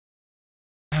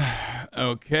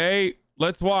Okay,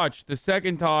 let's watch the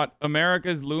second thought,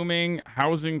 America's looming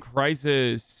housing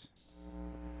crisis.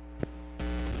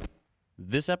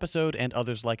 This episode and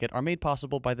others like it are made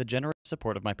possible by the generous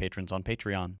support of my patrons on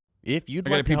Patreon. If you'd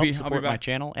like to help support my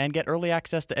channel and get early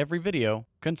access to every video,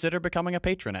 consider becoming a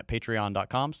patron at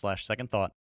patreon.com/secondthought.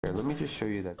 Here, let me just show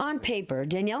you that. On paper,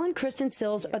 Danielle and Kristen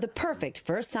Sills are the perfect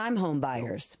first-time home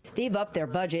buyers. They've upped their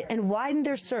budget and widened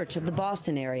their search of the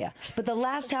Boston area, but the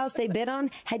last house they bid on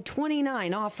had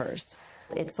 29 offers.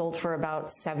 It sold for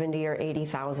about 70 or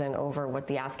 80,000 over what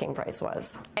the asking price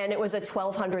was. And it was a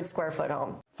 1,200 square foot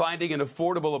home. Finding an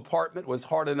affordable apartment was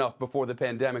hard enough before the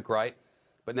pandemic, right?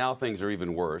 But now things are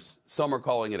even worse. Some are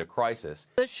calling it a crisis.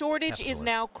 The shortage is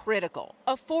now critical.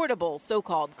 Affordable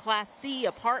so-called Class C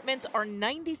apartments are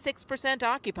 96%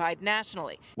 occupied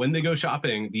nationally. When they go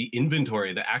shopping, the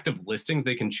inventory, the active listings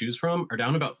they can choose from are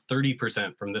down about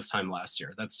 30% from this time last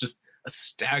year. That's just a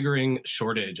staggering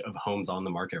shortage of homes on the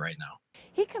market right now.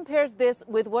 He compares this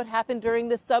with what happened during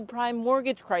the subprime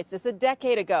mortgage crisis a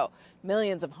decade ago.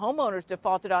 Millions of homeowners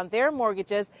defaulted on their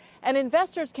mortgages, and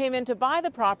investors came in to buy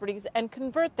the properties and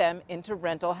convert them into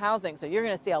rental housing. So you're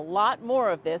going to see a lot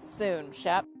more of this soon,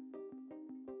 Shep.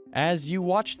 As you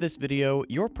watch this video,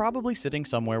 you're probably sitting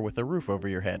somewhere with a roof over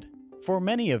your head. For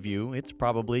many of you, it's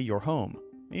probably your home.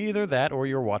 Either that or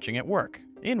you're watching at work,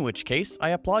 in which case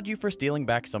I applaud you for stealing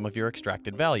back some of your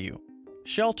extracted value.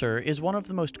 Shelter is one of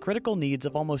the most critical needs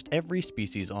of almost every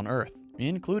species on Earth,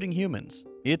 including humans.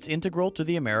 It's integral to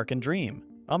the American dream.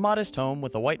 A modest home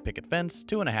with a white picket fence,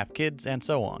 2.5 kids, and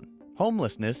so on.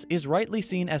 Homelessness is rightly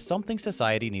seen as something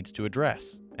society needs to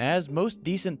address, as most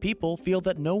decent people feel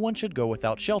that no one should go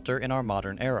without shelter in our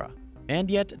modern era.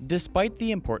 And yet, despite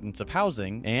the importance of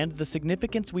housing and the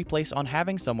significance we place on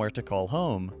having somewhere to call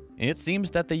home, it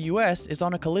seems that the US is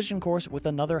on a collision course with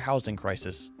another housing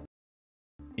crisis.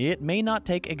 It may not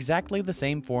take exactly the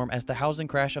same form as the housing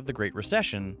crash of the Great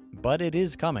Recession, but it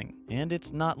is coming, and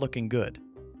it's not looking good.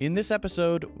 In this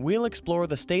episode, we'll explore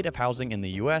the state of housing in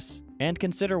the US and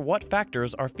consider what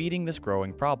factors are feeding this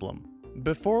growing problem.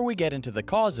 Before we get into the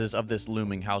causes of this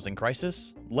looming housing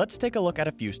crisis, let's take a look at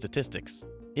a few statistics.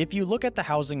 If you look at the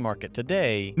housing market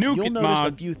today, you'll notice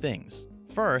a few things.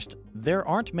 First, there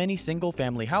aren't many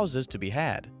single-family houses to be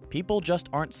had. People just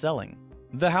aren't selling.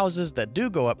 The houses that do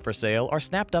go up for sale are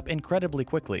snapped up incredibly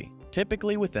quickly,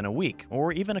 typically within a week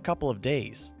or even a couple of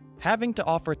days. Having to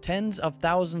offer tens of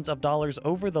thousands of dollars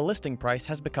over the listing price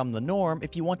has become the norm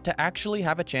if you want to actually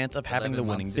have a chance of having the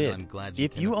winning bid.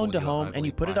 If you owned a home and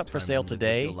you put it up for sale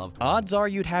today, odds are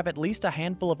you'd have at least a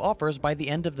handful of offers by the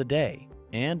end of the day,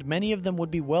 and many of them would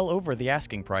be well over the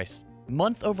asking price.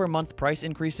 Month-over-month price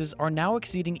increases are now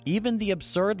exceeding even the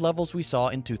absurd levels we saw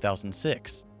in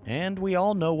 2006. And we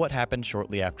all know what happened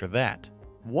shortly after that.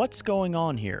 What's going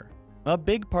on here? A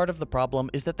big part of the problem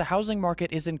is that the housing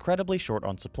market is incredibly short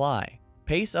on supply.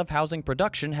 Pace of housing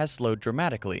production has slowed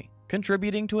dramatically,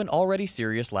 contributing to an already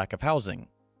serious lack of housing.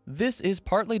 This is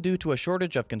partly due to a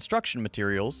shortage of construction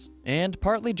materials, and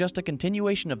partly just a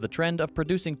continuation of the trend of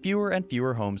producing fewer and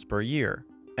fewer homes per year.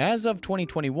 As of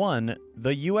 2021,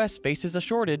 the US faces a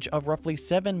shortage of roughly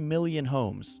 7 million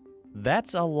homes.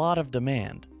 That's a lot of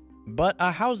demand. But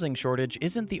a housing shortage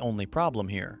isn't the only problem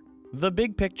here. The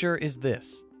big picture is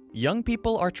this. Young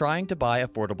people are trying to buy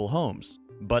affordable homes,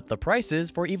 but the prices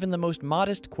for even the most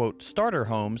modest, quote, starter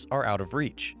homes are out of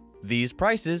reach. These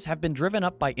prices have been driven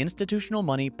up by institutional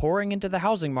money pouring into the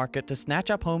housing market to snatch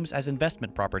up homes as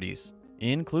investment properties,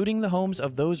 including the homes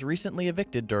of those recently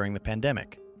evicted during the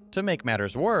pandemic. To make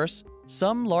matters worse,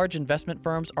 some large investment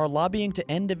firms are lobbying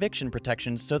to end eviction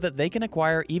protections so that they can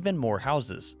acquire even more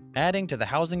houses, adding to the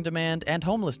housing demand and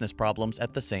homelessness problems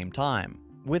at the same time.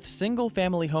 With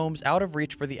single-family homes out of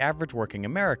reach for the average working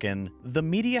American, the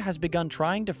media has begun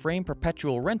trying to frame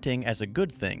perpetual renting as a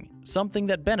good thing, something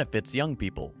that benefits young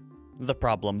people. The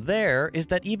problem there is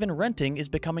that even renting is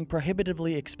becoming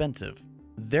prohibitively expensive.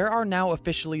 There are now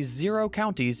officially 0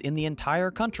 counties in the entire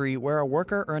country where a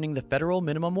worker earning the federal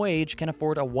minimum wage can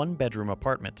afford a 1-bedroom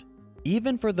apartment.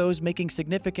 Even for those making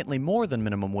significantly more than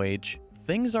minimum wage,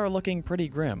 things are looking pretty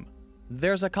grim.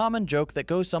 There's a common joke that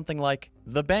goes something like,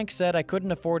 "The bank said I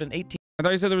couldn't afford an 18." I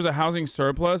thought you said there was a housing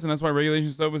surplus and that's why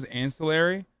regulation stuff was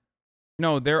ancillary.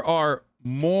 No, there are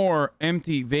more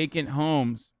empty, vacant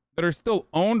homes that are still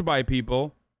owned by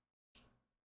people,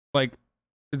 like,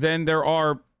 than there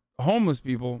are homeless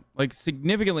people. Like,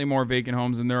 significantly more vacant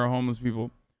homes than there are homeless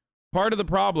people. Part of the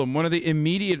problem, one of the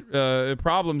immediate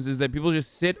problems, is that people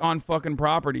just sit on fucking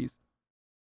properties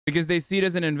because they see it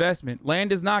as an investment.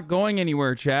 Land is not going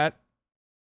anywhere, chat.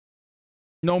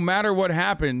 No matter what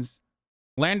happens,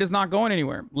 land is not going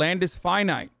anywhere. Land is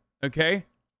finite, okay?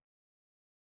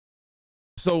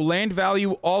 So land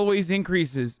value always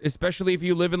increases, especially if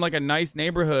you live in like a nice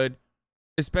neighborhood,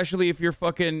 especially if you're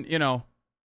fucking, you know,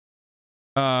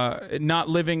 not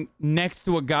living next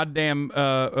to a goddamn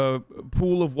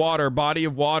pool of water, body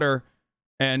of water,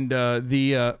 and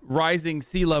the rising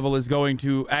sea level is going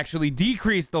to actually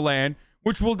decrease the land,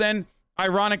 which will then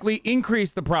ironically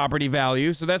increase the property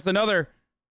value. So that's another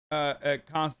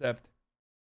concept.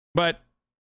 But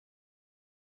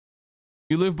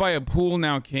you live by a pool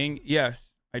now, King? Yes,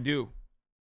 I do.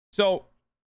 So,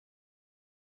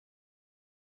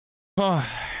 sure,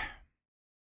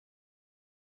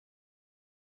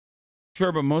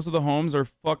 but most of the homes are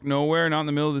fuck nowhere, not in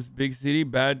the middle of this big city.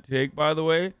 Bad take, by the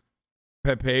way.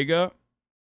 Pepega.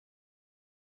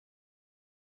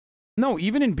 No,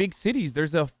 even in big cities,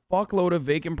 there's a fuckload of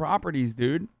vacant properties,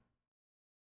 dude.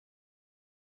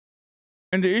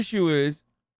 And the issue is,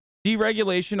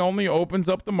 deregulation only opens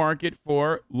up the market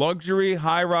for luxury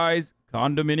high-rise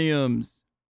condominiums.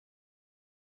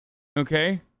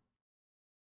 Okay?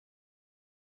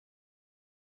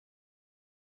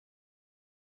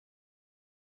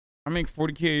 I make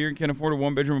 $40K a year and can't afford a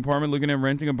one-bedroom apartment. Looking at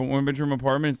renting a one-bedroom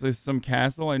apartment, it's like some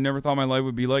castle. I never thought my life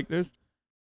would be like this.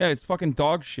 Yeah, it's fucking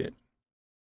dog shit.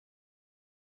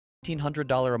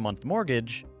 $1,800 a month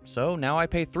mortgage, so now I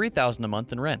pay $3,000 a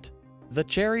month in rent. The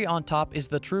cherry on top is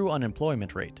the true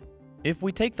unemployment rate. If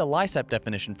we take the LICEP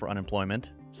definition for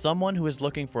unemployment, someone who is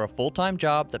looking for a full-time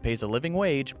job that pays a living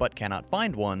wage but cannot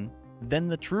find one, then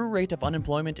the true rate of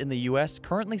unemployment in the US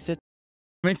currently sits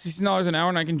I make $16 an hour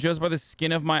and I can just by the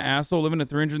skin of my asshole live in a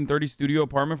 330 studio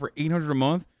apartment for $800 a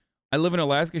month. I live in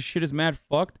Alaska. Shit is mad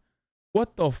fucked.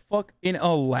 What the fuck? In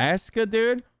Alaska,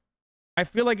 dude? I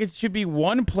feel like it should be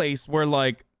one place where,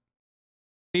 like,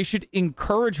 they should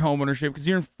encourage homeownership because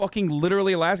you're in fucking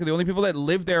literally Alaska. The only people that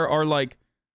live there are, like,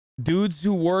 dudes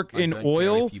who work in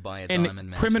oil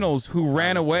and criminals who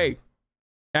ran away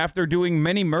after doing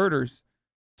many murders.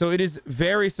 So it is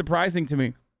very surprising to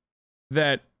me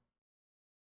that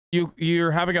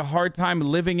you're having a hard time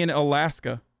living in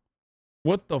Alaska.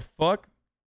 What the fuck?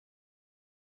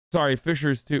 Sorry,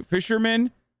 fishers too.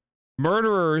 Fishermen,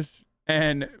 murderers,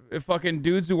 and fucking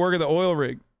dudes who work at the oil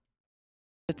rig.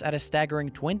 It's at a staggering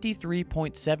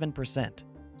 23.7%.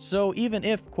 So even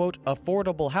if, quote,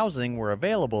 affordable housing were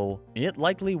available, it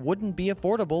likely wouldn't be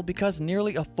affordable because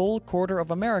nearly a full quarter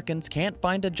of Americans can't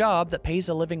find a job that pays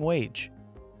a living wage.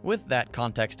 With that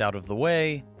context out of the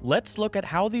way, let's look at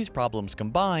how these problems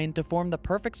combine to form the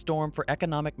perfect storm for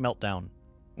economic meltdown.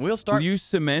 We'll start. Will you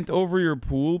cement over your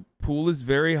pool? Pool is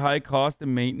very high cost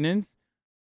and maintenance.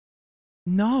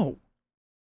 No.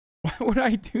 Why would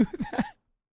I do that?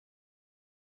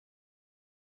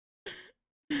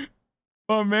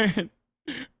 Oh man.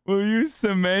 Will you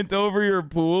cement over your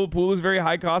pool? Pool is very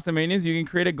high cost and maintenance. You can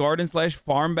create a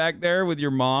garden/farm back there with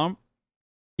your mom.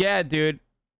 Yeah, dude.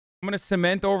 I'm going to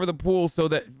cement over the pool so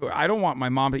that I don't want my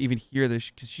mom to even hear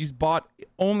this because she's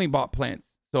only bought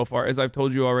plants so far, as I've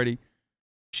told you already.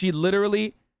 She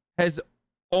literally has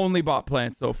only bought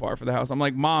plants so far for the house. I'm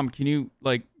like, Mom, can you,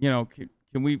 like, you know, can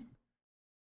we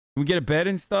get a bed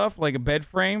and stuff, like a bed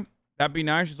frame? That'd be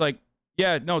nice. She's like,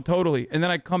 yeah, no, totally. And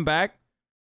then I come back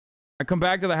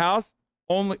to the house,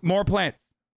 only more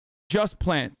plants, just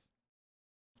plants.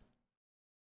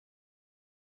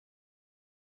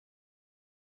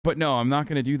 But no, I'm not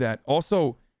going to do that.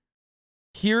 Also,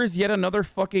 here's yet another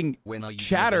fucking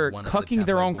chatter cucking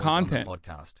their own content.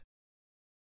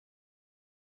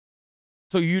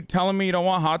 So you telling me you don't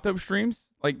want hot tub streams?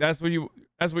 Like that's what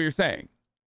you're saying.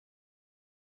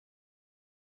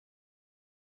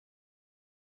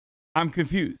 I'm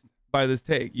confused by this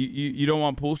take. You don't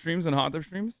want pool streams and hot tub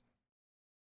streams?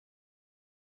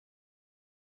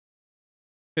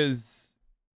 Because,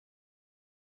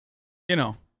 you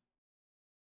know.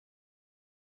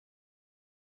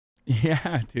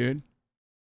 Yeah, dude.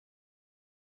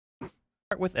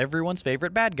 Start with everyone's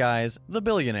favorite bad guys, the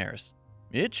billionaires.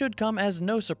 It should come as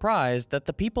no surprise that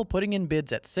the people putting in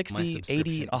bids at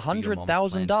 $60,000, $80,000,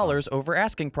 $100,000 over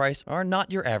asking price are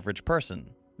not your average person.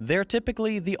 They're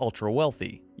typically the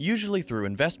ultra-wealthy, usually through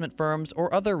investment firms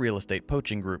or other real estate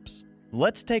poaching groups.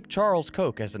 Let's take Charles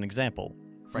Koch as an example.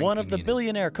 One of the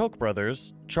billionaire Koch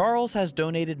brothers, Charles has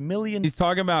donated millions. He's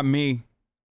talking about me.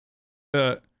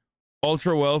 The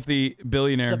ultra-wealthy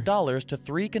billionaire. Of dollars to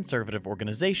 3 conservative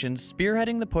organizations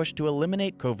spearheading the push to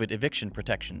eliminate COVID eviction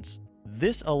protections.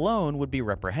 This alone would be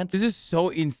reprehensible. This is so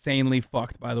insanely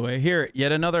fucked, by the way. Here,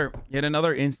 yet another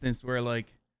instance where, like,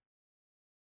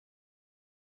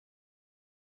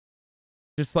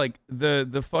 just like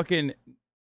the fucking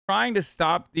trying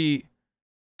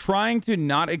to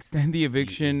not extend the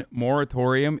eviction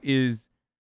moratorium is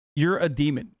you're a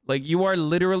demon. Like, you are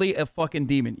literally a fucking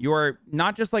demon. You are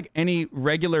not just like any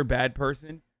regular bad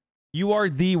person. You are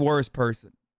the worst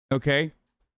person, okay?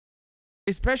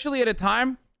 Especially at a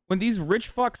time when these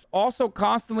rich fucks also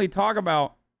constantly talk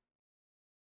about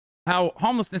how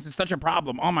homelessness is such a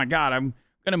problem. Oh my God, I'm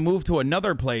going to move to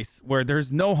another place where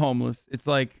there's no homeless. It's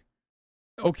like,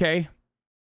 okay,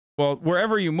 well,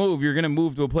 wherever you move, you're going to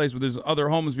move to a place where there's other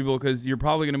homeless people because you're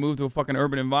probably going to move to a fucking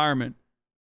urban environment.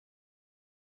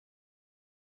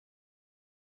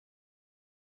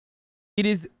 It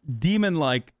is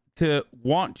demon-like to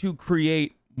want to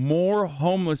create more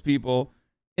homeless people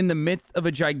in the midst of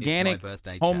a gigantic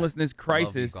homelessness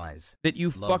crisis that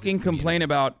you fucking complain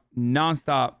about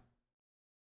nonstop.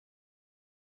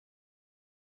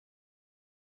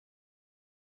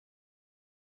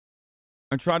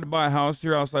 I tried to buy a house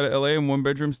here outside of LA and one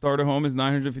bedroom starter home is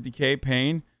 $950K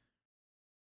paying.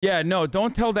 Yeah, no,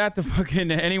 don't tell that to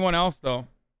fucking anyone else though.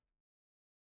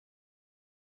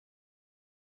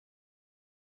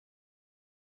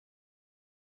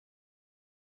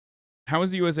 How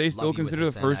is the USA still considered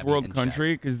a first world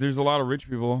country? Because there's a lot of rich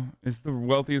people. It's the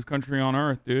wealthiest country on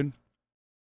earth, dude.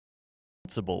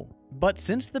 But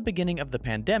since the beginning of the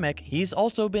pandemic, he's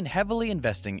also been heavily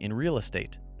investing in real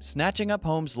estate, snatching up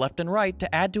homes left and right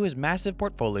to add to his massive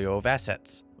portfolio of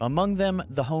assets. Among them,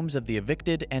 the homes of the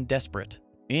evicted and desperate.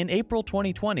 In April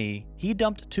 2020, he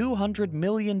dumped $200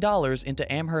 million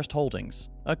into Amherst Holdings,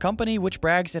 a company which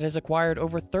brags it has acquired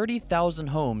over 30,000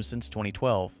 homes since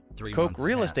 2012. Koch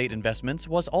Real Estate Investments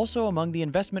was also among the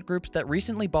investment groups that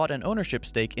recently bought an ownership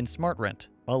stake in SmartRent,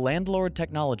 a landlord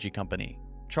technology company.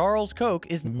 Charles Koch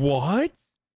is— What?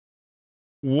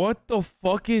 What the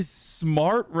fuck is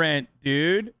SmartRent,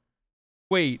 dude?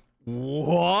 Wait,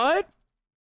 what?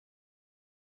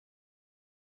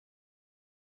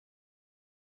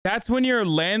 That's when your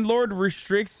landlord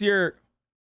restricts your...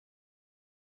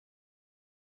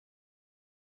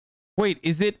 Wait,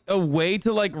 is it a way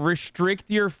to like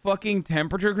restrict your fucking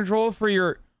temperature control for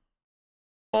your...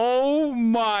 Oh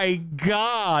my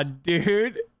God,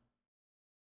 dude.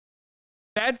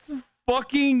 That's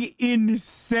fucking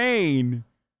insane.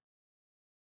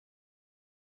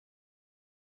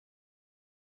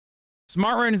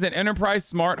 SmartRent is an enterprise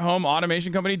smart home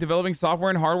automation company developing software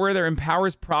and hardware that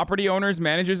empowers property owners,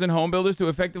 managers, and home builders to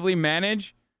effectively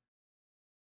manage...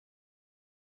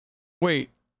 Wait.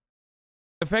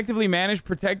 Effectively manage,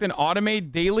 protect, and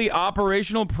automate daily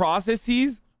operational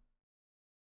processes?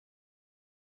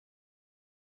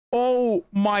 Oh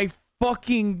my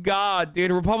fucking God,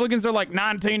 dude. Republicans are like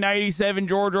 1987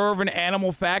 George Orwell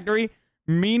Animal Factory.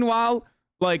 Meanwhile,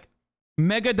 like,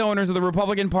 mega donors of the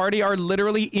Republican Party are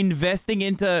literally investing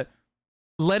into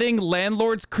letting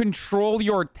landlords control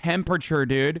your temperature,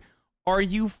 dude. Are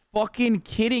you fucking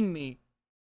kidding me?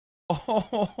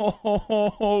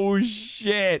 Oh,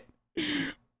 shit.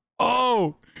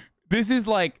 Oh, this is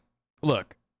like,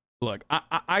 look,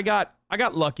 I got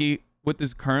lucky with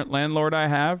this current landlord I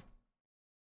have.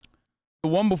 The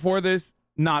one before this,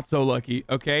 not so lucky,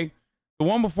 okay? The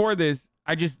one before this,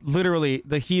 I just literally,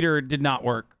 the heater did not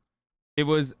work. It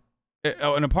was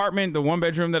an apartment, the one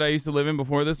bedroom that I used to live in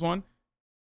before this one.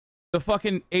 The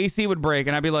fucking AC would break,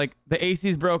 and I'd be like, the AC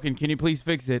is broken. Can you please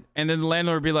fix it? And then the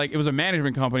landlord would be like, it was a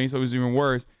management company, so it was even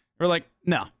worse. We're like,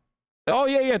 no. Oh,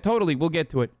 yeah, totally. We'll get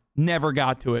to it. Never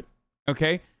got to it.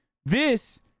 Okay?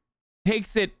 This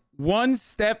takes it one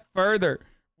step further,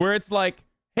 where it's like,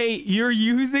 hey, you're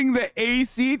using the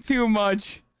AC too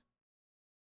much.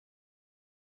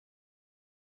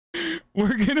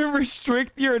 We're gonna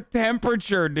restrict your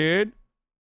temperature, dude.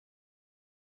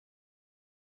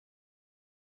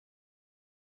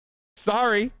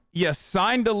 Sorry, you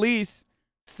signed a lease.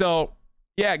 So,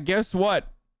 yeah, guess what?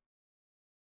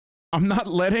 I'm not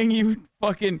letting you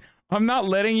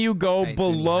go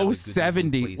below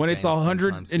 70 when it's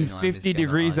 150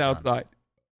 degrees outside.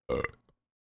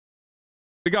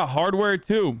 We got hardware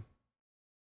too.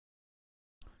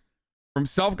 From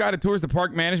self-guided tours to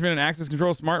park management and access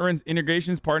control, SmartRent's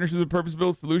integrations, partnerships with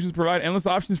purpose-built solutions provide endless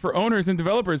options for owners and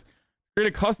developers.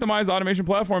 Create a customized automation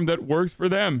platform that works for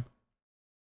them.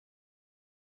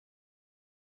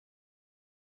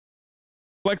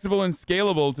 Flexible and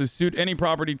scalable to suit any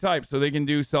property type, so they can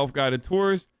do self-guided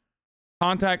tours,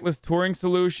 contactless touring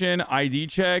solution, ID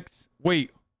checks.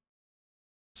 Wait.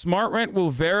 SmartRent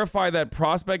will verify that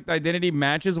prospect identity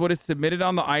matches what is submitted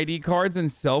on the ID cards and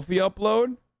selfie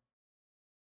upload.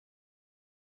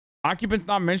 Occupants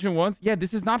not mentioned once. Yeah,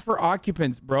 this is not for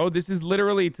occupants, bro. This is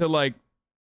literally to like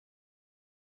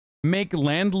make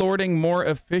landlording more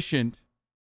efficient.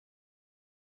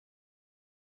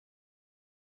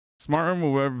 Smart Room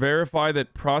will verify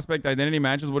that prospect identity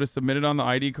matches what is submitted on the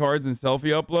ID cards and selfie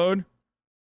upload.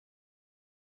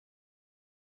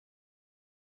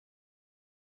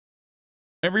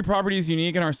 Every property is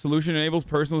unique, and our solution enables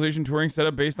personalization touring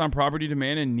setup based on property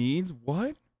demand and needs.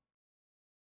 What?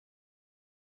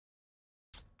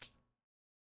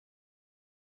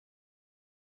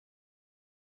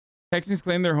 Texans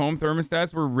claim their home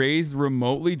thermostats were raised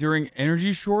remotely during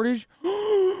energy shortage.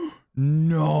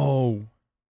 No.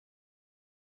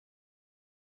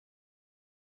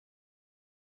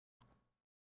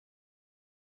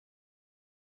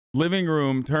 Living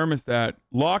room thermostat.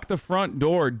 Lock the front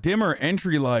door. Dimmer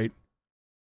entry light.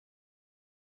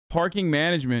 Parking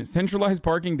management. Centralized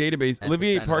parking database.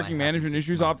 Alleviate parking management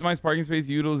issues. Optimize parking space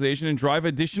utilization and drive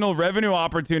additional revenue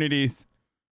opportunities.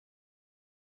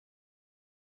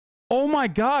 Oh my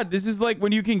God. This is like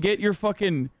when you can get your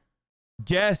fucking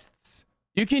guests.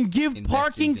 You can give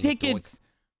parking tickets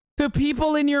to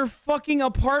people in your fucking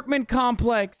apartment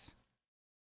complex.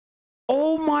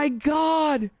 Oh my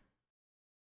God.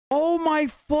 Oh my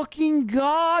fucking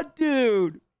God,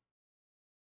 dude.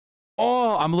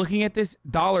 Oh, I'm looking at this.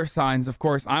 Dollar signs, of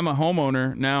course. I'm a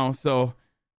homeowner now, so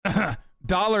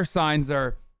dollar signs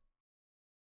are...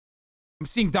 I'm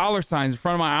seeing dollar signs in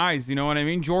front of my eyes, you know what I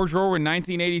mean? George Orwell,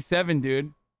 1987,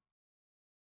 dude.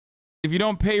 If you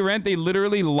don't pay rent, they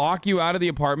literally lock you out of the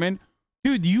apartment.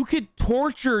 Dude, you could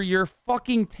torture your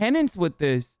fucking tenants with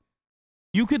this.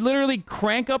 You could literally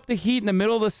crank up the heat in the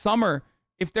middle of the summer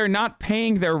if they're not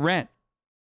paying their rent.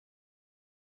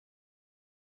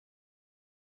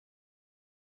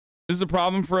 This is a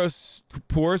problem for us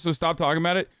poor, so stop talking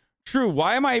about it. True.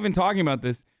 Why am I even talking about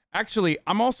this? Actually,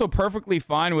 I'm also perfectly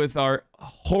fine with our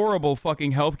horrible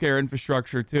fucking healthcare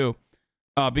infrastructure too.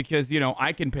 Because, you know,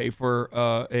 I can pay for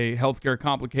a healthcare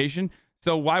complication.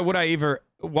 So why would I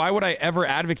ever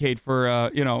advocate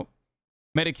for, you know,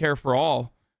 Medicare for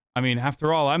all? I mean,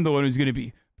 after all, I'm the one who's going to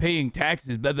be paying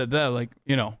taxes, blah, blah, blah. Like,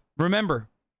 you know, remember,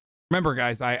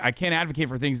 guys, I can't advocate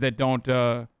for things that don't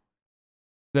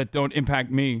impact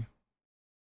me.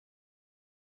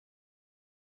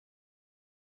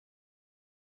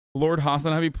 Lord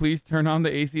Hasanabi, please turn on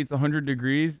the AC. It's 100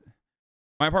 degrees.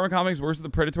 My apartment complex works with a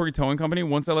predatory towing company.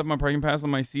 Once I left my parking pass on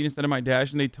my seat instead of my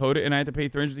dash, and they towed it, and I had to pay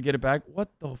 $300 to get it back. What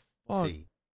the fuck? See.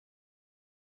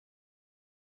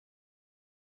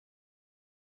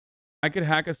 I could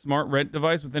hack a smart rent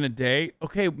device within a day.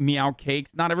 Okay, meow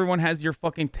cakes. Not everyone has your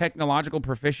fucking technological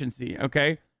proficiency,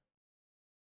 okay?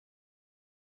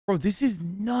 Bro, this is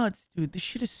nuts, dude. This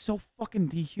shit is so fucking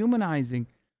dehumanizing.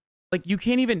 Like, you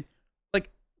can't even...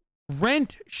 Like,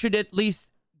 rent should at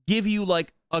least give you,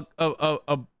 like,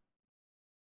 a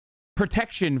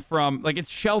protection from... Like, it's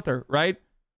shelter, right?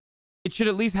 It should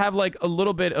at least have, like, a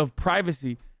little bit of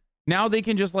privacy. Now they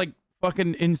can just, like,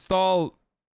 fucking install...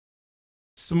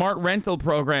 smart rental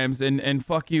programs and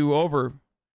fuck you over.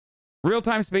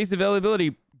 Real-time space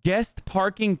availability. Guest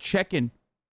parking check-in.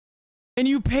 And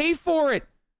you pay for it.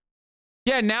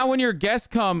 Yeah, now when your guests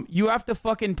come, you have to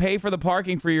fucking pay for the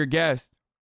parking for your guests.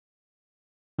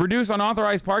 Reduce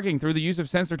unauthorized parking through the use of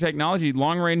sensor technology.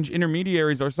 Long-range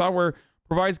intermediaries. Our software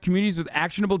provides communities with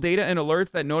actionable data and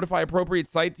alerts that notify appropriate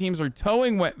site teams or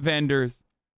towing vendors.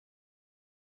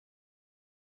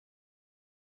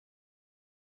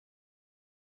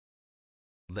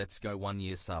 Let's go 1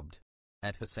 year subbed.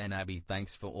 At Hasanabi,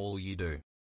 thanks for all you do.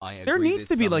 I agree. There needs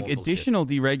to be like additional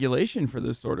deregulation for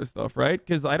this sort of stuff, right?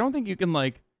 Because I don't think you can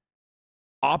like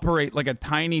operate like a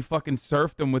tiny fucking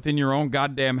serfdom within your own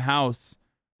goddamn house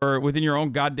or within your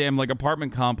own goddamn like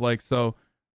apartment complex. So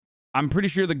I'm pretty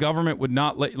sure the government would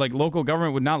not let, like local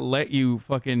government would not let you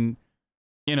fucking,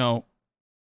 you know,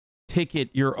 ticket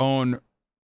your own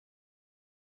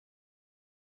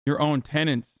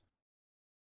tenants.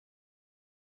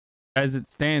 As it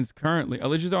stands currently. I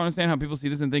just don't understand how people see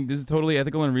this and think this is totally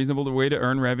ethical and reasonable way to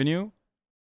earn revenue.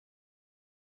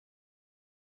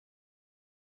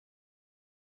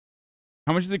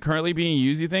 How much is it currently being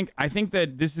used, you think? I think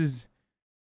that this is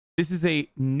a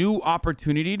new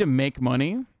opportunity to make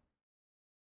money.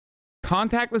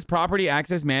 Contactless property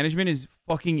access management is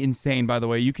fucking insane, by the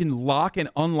way. You can lock and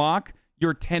unlock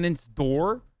your tenant's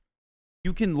door.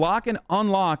 You can lock and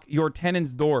unlock your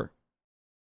tenant's door.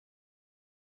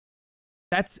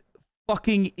 That's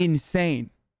fucking insane.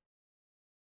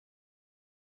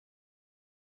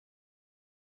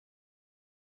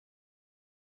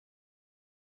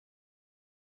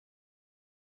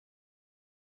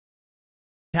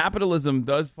 Capitalism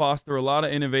does foster a lot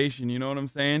of innovation, you know what I'm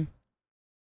saying?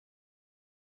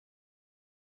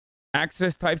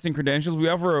 Access types and credentials. We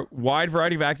offer a wide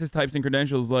variety of access types and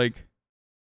credentials like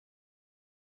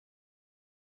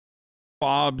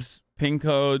fobs, pin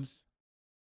codes.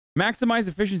 Maximize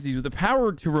efficiencies with the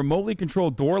power to remotely control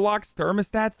door locks,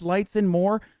 thermostats, lights, and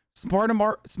more. Smart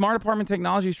apartment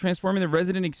technology is transforming the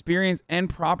resident experience and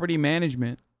property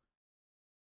management.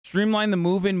 Streamline the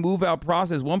move-in, move-out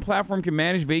process. One platform can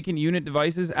manage vacant unit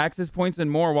devices, access points,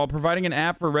 and more while providing an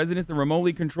app for residents to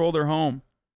remotely control their home.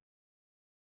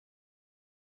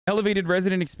 Elevated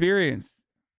resident experience.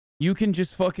 You can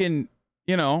just fucking,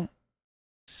 you know,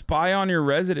 spy on your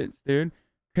residents, dude.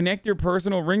 Connect your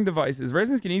personal Ring devices.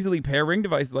 Residents can easily pair Ring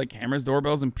devices like cameras,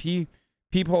 doorbells, and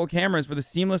peephole cameras for the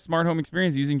seamless smart home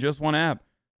experience using just one app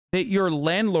that your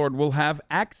landlord will have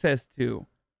access to.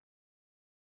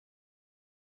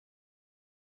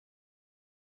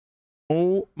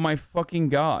 Oh my fucking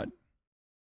God.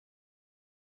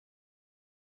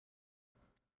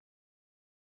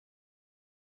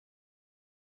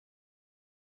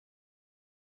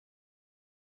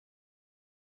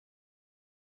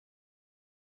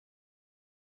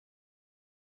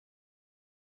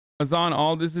 Hasan,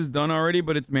 all this is done already,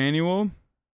 but it's manual.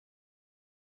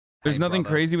 There's Hey, nothing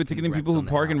brother, crazy with ticketing congrats people who on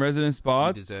the park in house. resident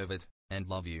spots. You deserve it, and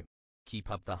love you. Keep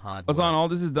up the hard Hasan, work. all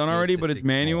this is done Here's already, to but it's 6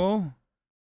 more. manual.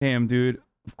 Damn, dude.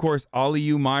 Of course, Ollie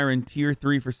U. Myron, tier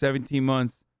 3 for 17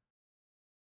 months.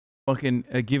 Fucking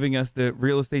giving us the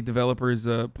real estate developers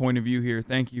point of view here.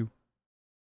 Thank you.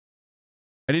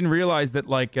 I didn't realize that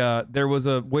like there was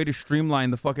a way to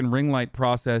streamline the fucking ring light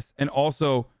process and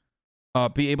also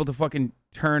be able to fucking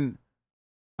turn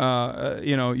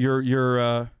you know,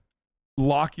 your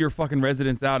lock your fucking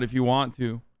residents out if you want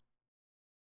to.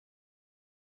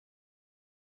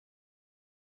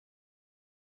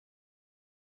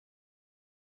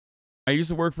 I used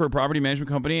to work for a property management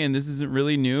company, and this isn't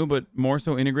really new, but more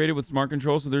so integrated with smart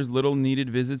control, so there's little needed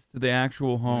visits to the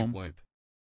actual home. Whoop, whoop.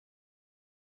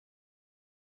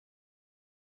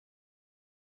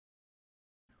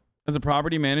 As a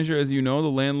property manager, as you know, the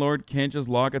landlord can't just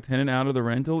lock a tenant out of the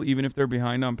rental, even if they're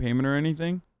behind on payment or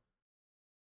anything.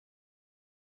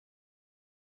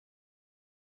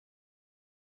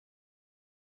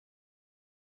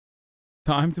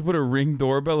 Time to put a Ring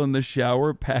doorbell in the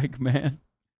shower, Pac-Man.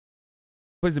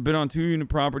 Place a bid on 2-unit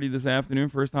property this afternoon,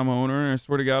 first time owner, and I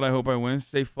swear to God, I hope I win.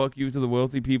 Say fuck you to the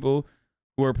wealthy people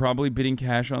who are probably bidding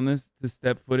cash on this to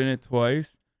step foot in it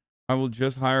twice. I will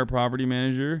just hire a property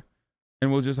manager,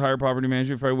 and we'll just hire a property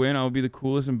manager. If I win, I will be the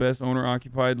coolest and best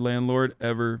owner-occupied landlord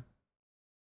ever.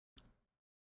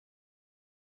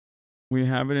 We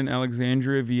have it in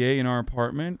Alexandria, VA in our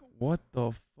apartment. What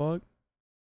the fuck?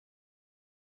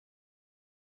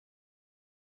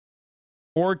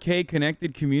 4K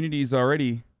connected communities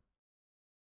already.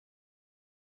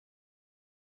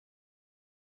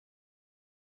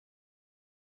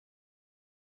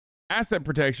 Asset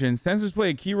protection. Sensors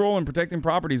play a key role in protecting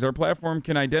properties. Our platform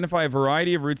can identify a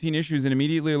variety of routine issues and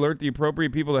immediately alert the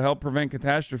appropriate people to help prevent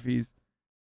catastrophes.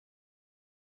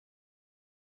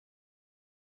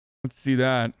 Let's see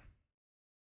that.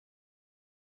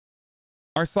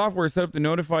 Our software is set up to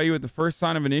notify you at the first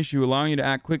sign of an issue, allowing you to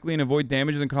act quickly and avoid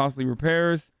damages and costly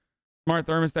repairs. Smart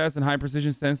thermostats and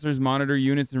high-precision sensors monitor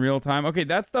units in real time. Okay,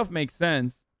 that stuff makes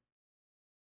sense.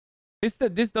 This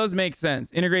does make sense.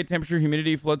 Integrate temperature,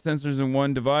 humidity, flood sensors in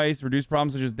one device. Reduce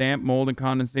problems such as damp, mold, and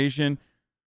condensation.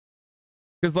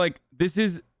 Because, like, this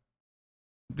is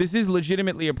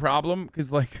legitimately a problem.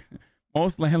 Because, like,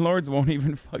 most landlords won't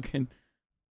even fucking...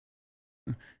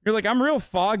 You're like, I'm real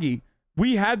foggy.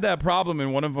 We had that problem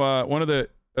in one of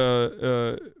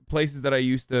the places that I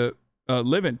used to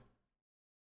live in.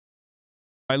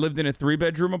 I lived in a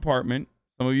 3-bedroom apartment.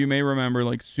 Some of you may remember,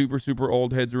 like super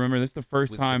old heads remember. This is the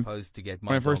first time supposed to get my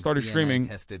when I first started dog's DNA streaming.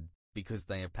 tested because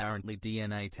they apparently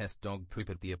DNA test dog poop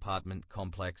at the apartment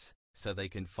complex so they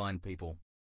can find people.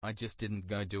 I just didn't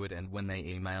go do it, and when they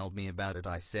emailed me about it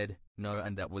I said no,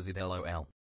 and that was it, LOL.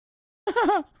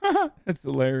 That's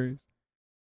hilarious.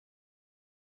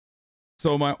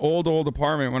 So my old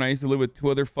apartment when I used to live with 2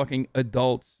 other fucking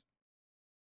adults,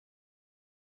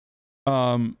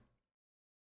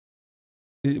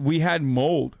 we had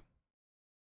mold.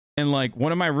 And like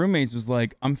one of my roommates was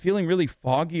like, I'm feeling really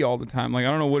foggy all the time. Like, I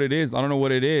don't know what it is. I don't know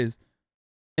what it is.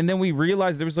 And then we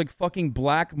realized there was like fucking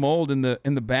black mold in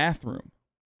the bathroom.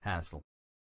 Hassle.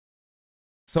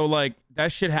 So like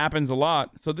that shit happens a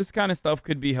lot. So this kind of stuff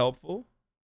could be helpful.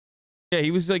 Yeah,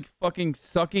 he was like fucking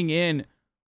sucking in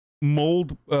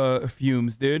mold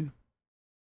fumes, dude.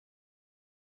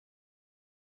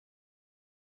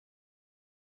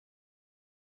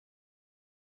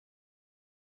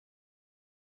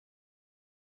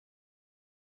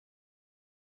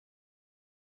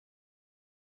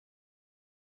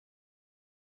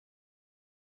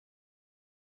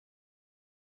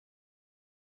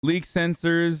 leak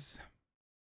sensors,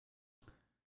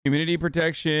 humidity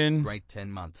protection. Great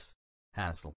 10 months.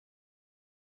 Hassle.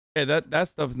 Yeah, that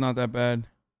stuff's not that bad.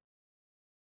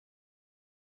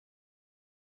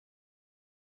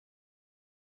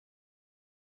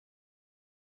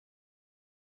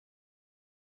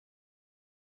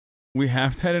 We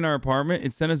have that in our apartment.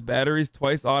 It sent us batteries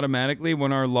twice automatically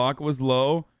when our lock was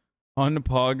low on the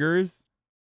poggers.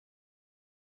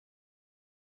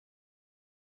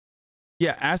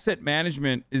 Yeah, asset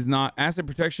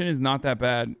protection is not that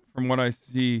bad from what I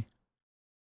see.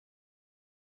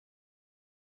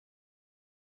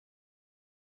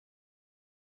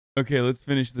 Okay, let's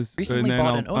finish this. Recently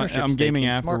bought an ownership I'm stake gaming in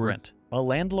afterwards. SmartRent, a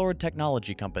landlord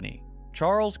technology company.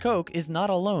 Charles Koch is not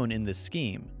alone in this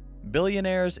scheme.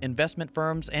 Billionaires, investment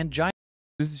firms, and giant...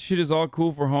 This shit is all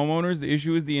cool for homeowners. The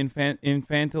issue is the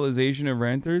infantilization of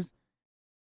renters.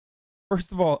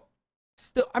 First of all,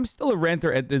 I'm still a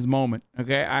renter at this moment.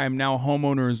 Okay, I am now a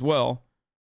homeowner as well.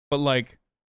 But like,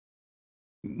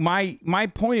 my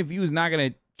point of view is not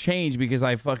gonna change because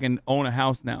I fucking own a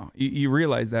house now. You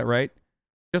realize that, right?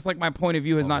 Just like my point of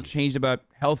view has not changed about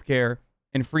healthcare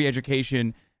and free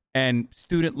education and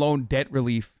student loan debt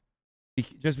relief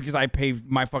just because I pay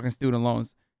my fucking student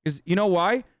loans. Because you know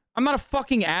why? I'm not a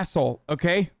fucking asshole,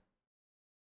 okay?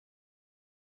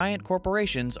 Giant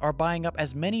corporations are buying up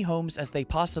as many homes as they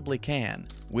possibly can,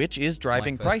 which is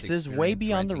driving prices way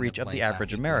beyond the reach of the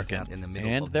average American.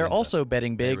 And they're also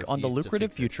betting big on the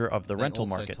lucrative future of the rental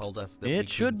market. It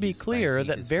should be clear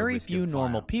that very few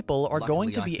normal people are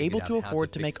going to be able to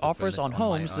afford to make offers on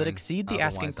homes that exceed the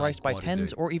asking price by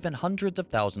tens or even hundreds of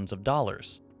thousands of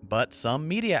dollars. But some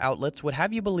media outlets would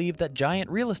have you believe that giant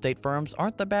real estate firms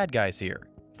aren't the bad guys here.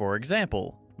 For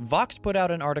example, Vox put out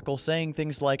an article saying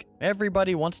things like,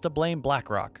 everybody wants to blame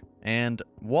BlackRock, and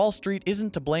Wall Street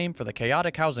isn't to blame for the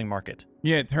chaotic housing market.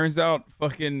 Yeah, it turns out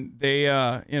fucking they,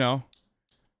 you know,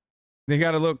 they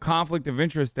got a little conflict of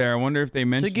interest there. I wonder if they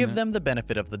mentioned To give them the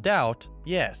benefit of the doubt,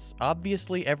 yes,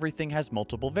 obviously everything has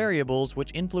multiple variables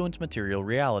which influence material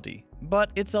reality.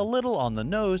 But it's a little on the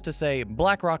nose to say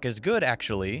BlackRock is good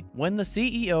actually, when the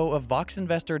CEO of Vox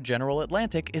investor General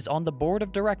Atlantic is on the board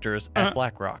of directors at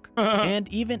BlackRock. And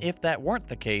even if that weren't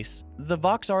the case, the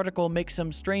Vox article makes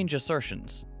some strange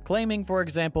assertions, claiming, for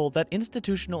example, that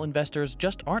institutional investors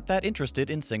just aren't that interested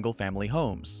in single-family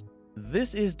homes.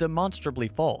 This is demonstrably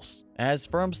false, as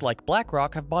firms like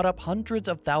BlackRock have bought up hundreds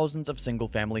of thousands of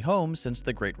single-family homes since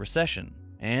the Great Recession,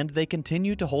 and they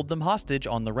continue to hold them hostage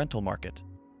on the rental market.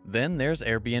 Then there's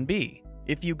Airbnb.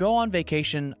 If you go on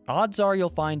vacation, odds are you'll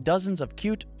find dozens of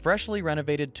cute, freshly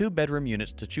renovated two-bedroom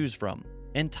units to choose from.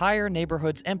 Entire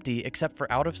neighborhoods empty except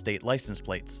for out-of-state license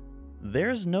plates.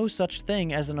 There's no such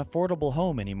thing as an affordable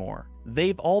home anymore.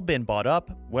 They've all been bought up,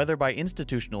 whether by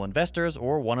institutional investors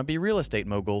or wannabe real estate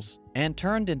moguls, and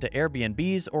turned into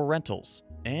Airbnbs or rentals,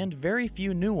 and very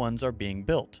few new ones are being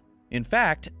built. In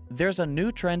fact, there's a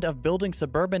new trend of building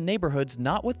suburban neighborhoods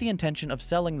not with the intention of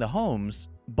selling the homes,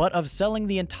 but of selling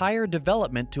the entire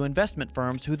development to investment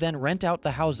firms who then rent out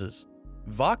the houses.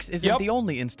 Vox isn't the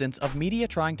only instance of media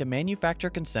trying to manufacture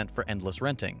consent for endless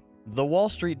renting. The Wall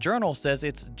Street Journal says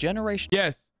it's generation.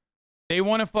 Yes. They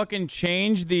want to fucking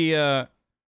change the,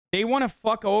 they want to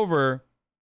fuck over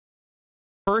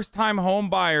first-time home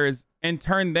buyers and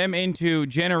turn them into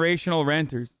generational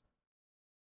renters.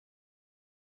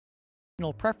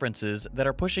 Preferences that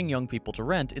are pushing young people to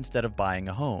rent instead of buying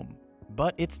a home.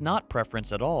 But it's not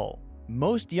preference at all.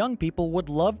 Most young people would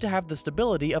love to have the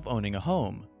stability of owning a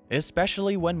home,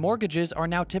 especially when mortgages are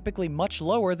now typically much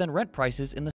lower than rent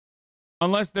prices in the...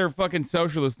 Unless they're fucking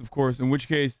socialist, of course, in which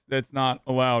case that's not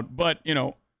allowed. But, you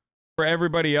know, for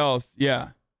everybody else,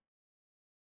 yeah.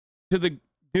 To the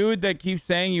dude that keeps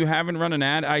saying you haven't run an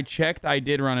ad, I checked, I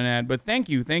did run an ad. But thank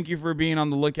you. Thank you for being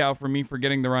on the lookout for me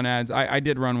forgetting to run ads. I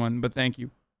did run one, but thank you.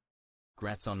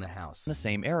 Congrats on the house. In the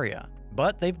same area.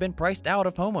 But they've been priced out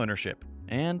of homeownership.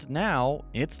 And now,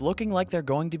 it's looking like they're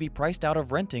going to be priced out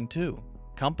of renting too.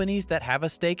 Companies that have a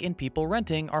stake in people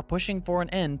renting are pushing for an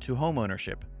end to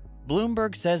homeownership.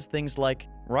 Bloomberg says things like,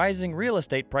 rising real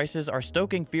estate prices are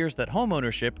stoking fears that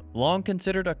homeownership, long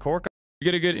considered a core... You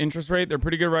get a good interest rate. They're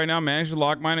pretty good right now. Managed to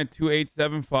lock mine at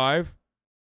 2.875.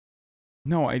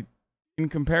 No, in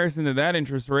comparison to that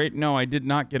interest rate, no, I did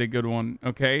not get a good one,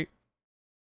 okay?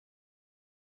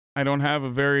 I don't have a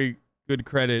very good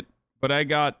credit, but I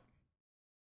got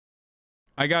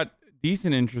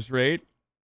decent interest rate.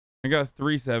 I got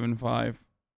 3.75.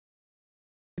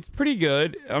 It's pretty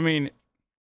good. I mean,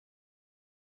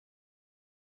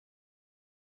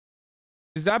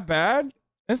 is that bad?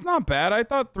 It's not bad. I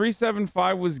thought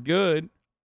 3.75 was good.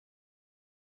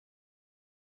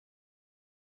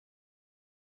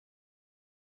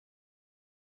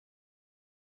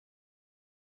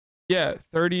 Yeah,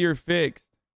 30-year fixed.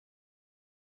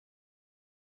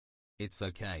 It's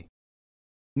okay.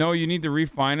 No, you need to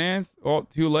refinance? Oh,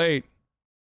 too late.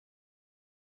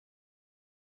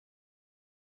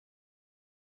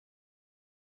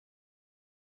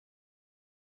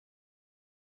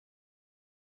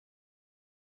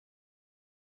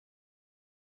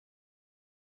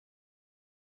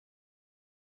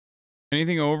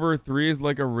 Anything over 3 is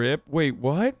like a rip? Wait,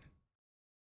 what?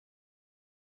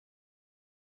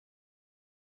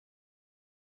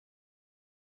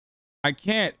 I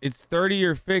can't. It's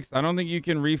 30-year fixed. I don't think you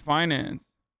can refinance.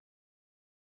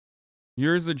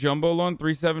 Yours a jumbo loan?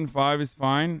 375 is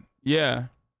fine? Yeah.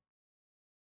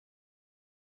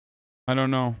 I don't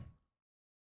know.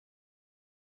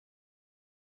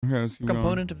 Okay, let's keep going.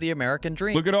 Component of the American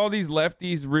dream. Look at all these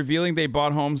lefties revealing they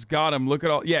bought homes. Got them. Look at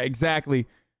all. Yeah, exactly.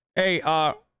 Hey,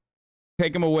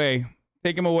 take them away.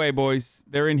 Take them away, boys.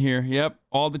 They're in here. Yep.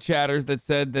 All the chatters that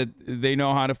said that they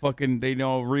know how to they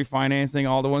know refinancing.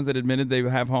 All the ones that admitted they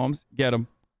have homes. Get them.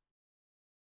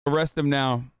 Arrest them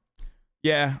now.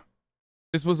 Yeah.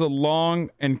 This was a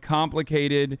long and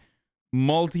complicated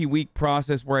multi-week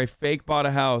process where I fake bought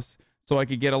a house so I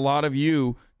could get a lot of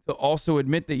you to also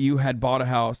admit that you had bought a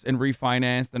house and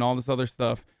refinanced and all this other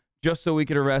stuff just so we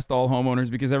could arrest all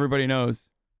homeowners, because everybody knows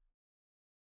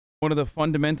one of the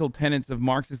fundamental tenets of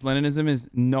Marxist-Leninism is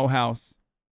no house.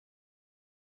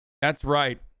 That's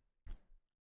right.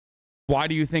 Why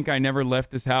do you think I never left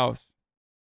this house?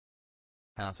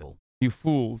 Hassle. You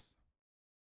fools.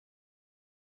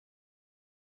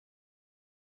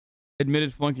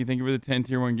 Admitted flunky, thank you for the 10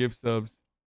 tier 1 gift subs.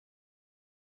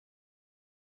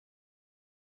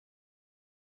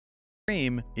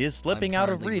 Is slipping out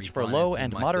of reach for low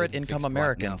and moderate income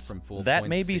Americans. That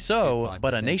may be so,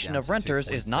 but a nation of renters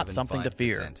is not something to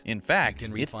fear. In fact,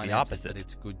 it's the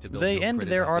opposite. They end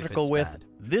their article with,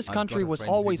 "This country was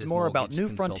always more about new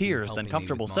frontiers than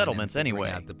comfortable settlements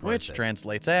anyway," which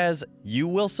translates as, "You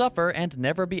will suffer and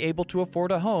never be able to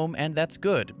afford a home, and that's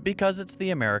good, because it's the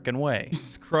American way."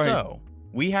 Jesus Christ. So,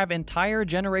 we have entire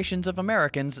generations of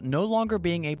Americans no longer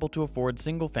being able to afford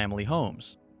single-family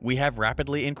homes. We have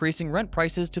rapidly increasing rent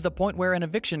prices to the point where an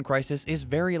eviction crisis is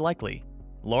very likely.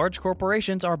 Large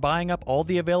corporations are buying up all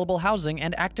the available housing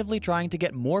and actively trying to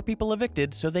get more people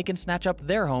evicted so they can snatch up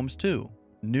their homes too.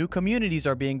 New communities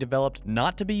are being developed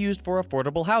not to be used for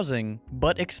affordable housing,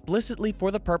 but explicitly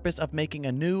for the purpose of making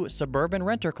a new suburban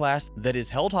renter class that is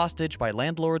held hostage by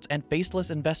landlords and faceless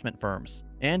investment firms.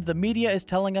 And the media is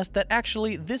telling us that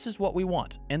actually this is what we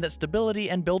want, and that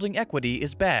stability and building equity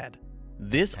is bad.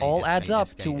 This all adds up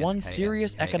to one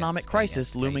serious economic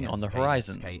crisis looming on the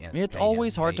horizon. It's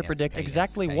always hard to predict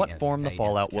exactly what form the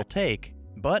fallout will take,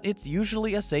 but it's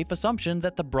usually a safe assumption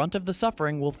that the brunt of the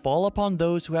suffering will fall upon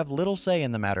those who have little say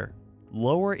in the matter.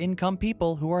 Lower income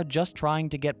people who are just trying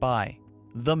to get by.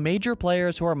 The major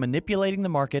players who are manipulating the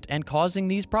market and causing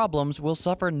these problems will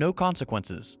suffer no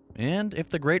consequences. And if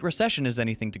the Great Recession is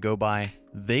anything to go by,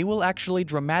 they will actually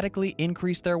dramatically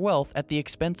increase their wealth at the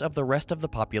expense of the rest of the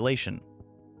population.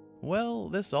 Well,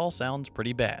 this all sounds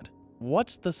pretty bad.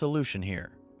 What's the solution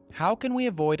here? How can we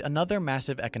avoid another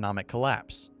massive economic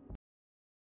collapse?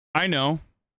 I know.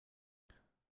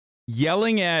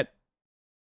 Yelling at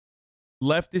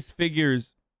leftist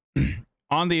figures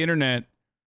on the internet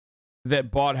that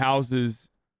bought houses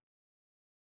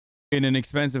in an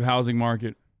expensive housing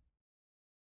market.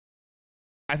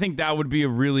 I think that would be a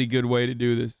really good way to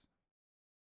do this.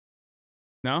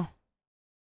 No?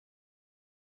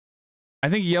 I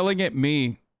think yelling at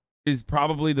me is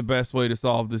probably the best way to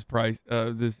solve this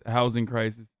this housing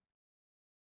crisis.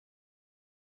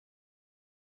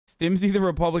 Stimsy the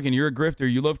Republican, you're a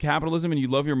grifter. You love capitalism and you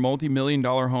love your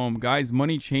multi-million-dollar home. Guys,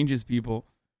 money changes people.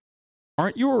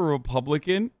 Aren't you a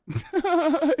Republican?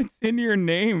 It's in your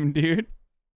name, dude.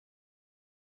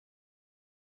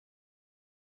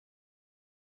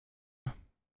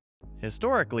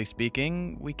 Historically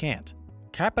speaking, we can't.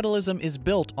 Capitalism is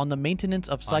built on the maintenance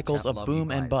of cycles of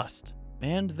boom and bust,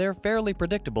 and they're fairly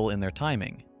predictable in their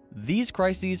timing. These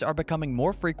crises are becoming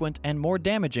more frequent and more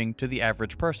damaging to the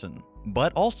average person,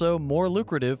 but also more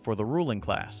lucrative for the ruling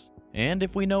class. And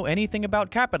if we know anything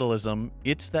about capitalism,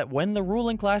 it's that when the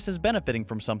ruling class is benefiting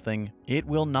from something, it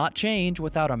will not change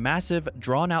without a massive,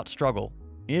 drawn-out struggle.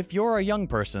 If you're a young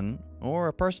person, or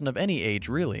a person of any age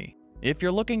really, if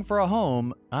you're looking for a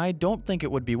home, I don't think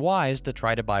it would be wise to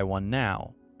try to buy one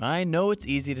now. I know it's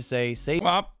easy to say, save—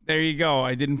 Well, there you go.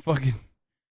 I didn't fucking...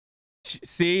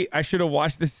 See, I should have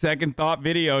watched the second thought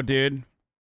video, dude.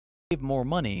 Save more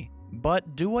money,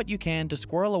 but do what you can to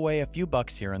squirrel away a few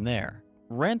bucks here and there.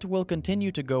 Rent will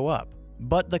continue to go up,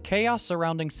 But the chaos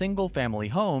surrounding single-family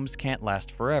homes can't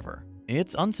last forever.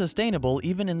 It's unsustainable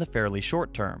even in the fairly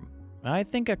short term. I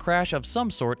think a crash of some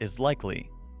sort is likely.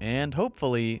 And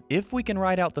hopefully, if we can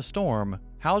ride out the storm,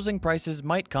 housing prices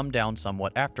might come down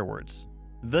somewhat afterwards.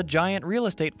 The giant real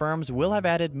estate firms will have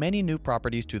added many new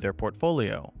properties to their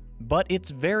portfolio, but it's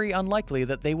very unlikely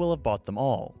that they will have bought them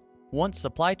all. Once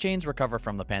supply chains recover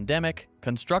from the pandemic,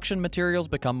 construction materials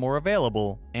become more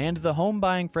available, and the home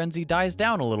buying frenzy dies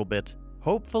down a little bit,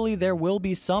 hopefully there will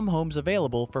be some homes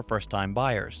available for first-time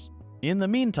buyers. In the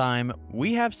meantime,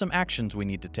 we have some actions we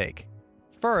need to take.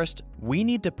 First, we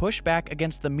need to push back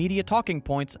against the media talking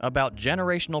points about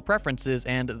generational preferences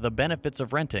and the benefits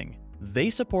of renting. They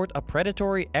support a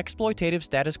predatory, exploitative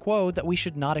status quo that we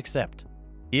should not accept.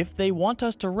 If they want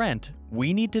us to rent,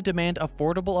 we need to demand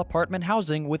affordable apartment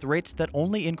housing with rates that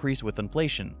only increase with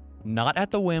inflation, not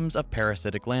at the whims of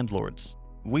parasitic landlords.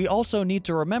 We also need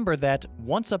to remember that,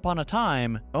 once upon a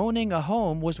time, owning a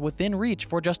home was within reach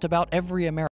for just about every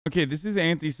American. Okay, this is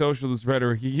anti-socialist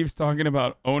rhetoric. He keeps talking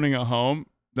about owning a home.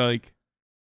 Like,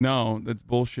 no, that's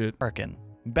bullshit.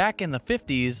 Back in the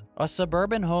 50s, a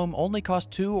suburban home only cost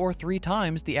 2 or 3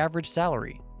 times the average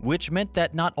salary, which meant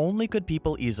that not only could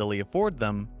people easily afford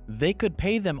them, they could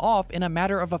pay them off in a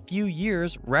matter of a few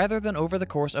years rather than over the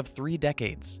course of 3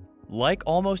 decades. Like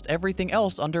almost everything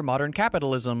else under modern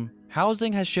capitalism,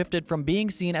 housing has shifted from being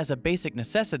seen as a basic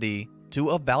necessity to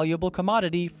a valuable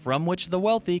commodity from which the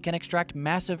wealthy can extract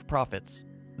massive profits.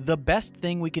 The best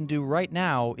thing we can do right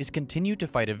now is continue to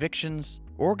fight evictions,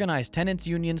 organize tenants'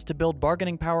 unions to build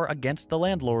bargaining power against the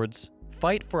landlords,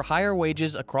 fight for higher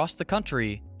wages across the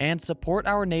country, and support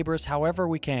our neighbors however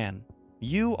we can.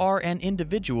 You are an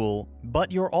individual,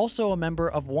 but you're also a member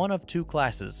of one of 2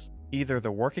 classes, either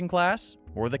the working class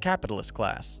or the capitalist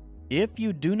class. If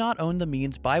you do not own the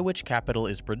means by which capital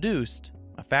is produced,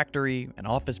 a factory, an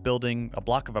office building, a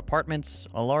block of apartments,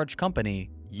 a large company,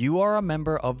 you are a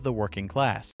member of the working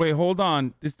class. Wait, hold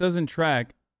on. This doesn't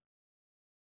track.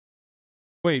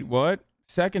 Wait, what?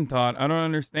 Second thought, I don't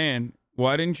understand.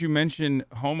 Why didn't you mention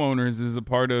homeowners as a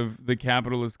part of the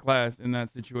capitalist class in that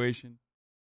situation?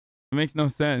 It makes no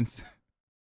sense.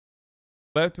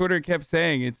 Left Twitter kept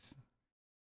saying it's,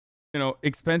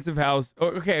 expensive house. Oh,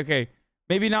 okay.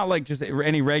 Maybe not like just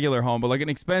any regular home, but like an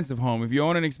expensive home. If you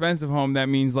own an expensive home, that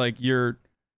means like you're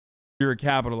a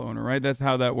capital owner, right? That's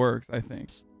how that works, I think.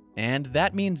 And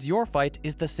that means your fight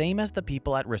is the same as the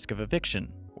people at risk of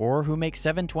eviction, or who make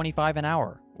 $7.25 an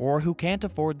hour, or who can't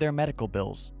afford their medical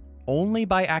bills. Only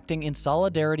by acting in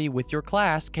solidarity with your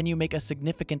class can you make a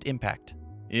significant impact.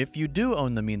 If you do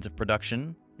own the means of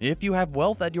production, if you have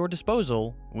wealth at your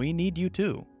disposal, we need you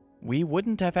too. We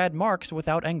wouldn't have had Marx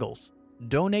without Engels.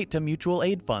 Donate to mutual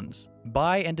aid funds,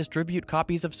 buy and distribute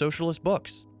copies of socialist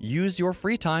books, use your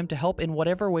free time to help in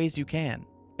whatever ways you can.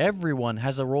 Everyone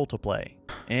has a role to play.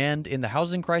 And in the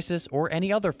housing crisis or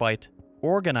any other fight,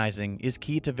 organizing is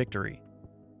key to victory.